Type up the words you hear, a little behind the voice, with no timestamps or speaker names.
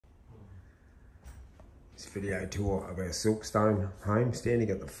video tour of our Silkstone home, standing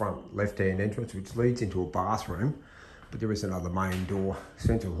at the front left-hand entrance, which leads into a bathroom, but there is another main door,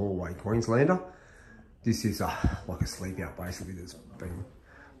 central hallway, Queenslander. This is like a sleep out basically that's been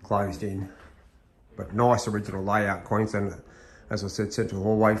closed in, but nice original layout, Queenslander. As I said, central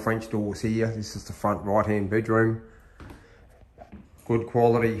hallway, French doors here. This is the front right-hand bedroom. Good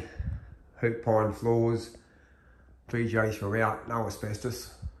quality hoop pine floors, VJs throughout, no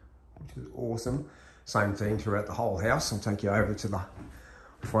asbestos, which is awesome. Same thing throughout the whole house. I'll take you over to the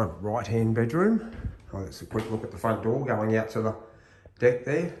front right-hand bedroom. Oh, that's a quick look at the front door going out to the deck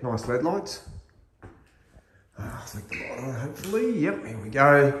there. Nice LED lights. Flick the light on, hopefully. Yep, here we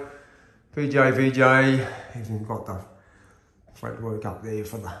go. VJ. Even got the fretwork up there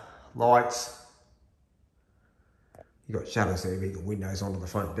for the lights. You've got shutters there, big windows onto the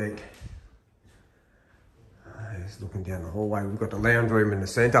front deck. Just looking down the hallway, we've got the lounge room in the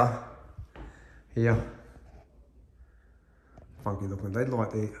centre here. Funky looking LED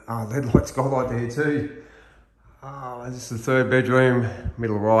light there. LED light skylight there too. This is the third bedroom,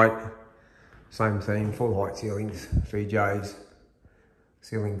 middle right. Same thing, full height ceilings, VJs,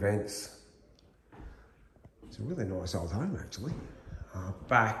 ceiling vents. It's a really nice old home actually.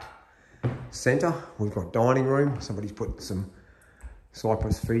 Back centre, we've got dining room. Somebody's put some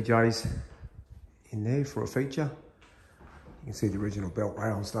Cypress VJs in there for a feature. You can see the original belt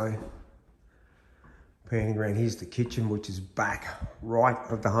rails though. Panning around, here's the kitchen, which is back right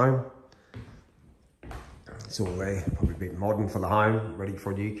of the home. It's all there, probably a bit modern for the home, ready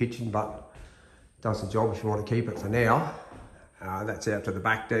for a new kitchen, but does the job if you want to keep it for now. That's out to the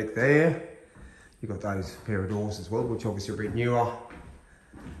back deck there. You've got those pair of doors as well, which obviously are a bit newer.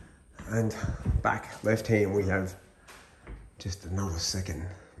 And back left hand, we have just another second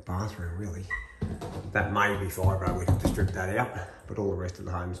bathroom really. That may be fibro, we'd have to strip that out, but all the rest of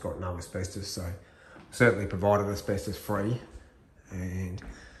the home's got no asbestos, so certainly provided asbestos free. And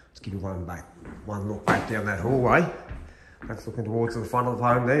let's give you one look back down that hallway. That's looking towards the front of the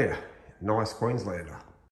home there. Nice Queenslander.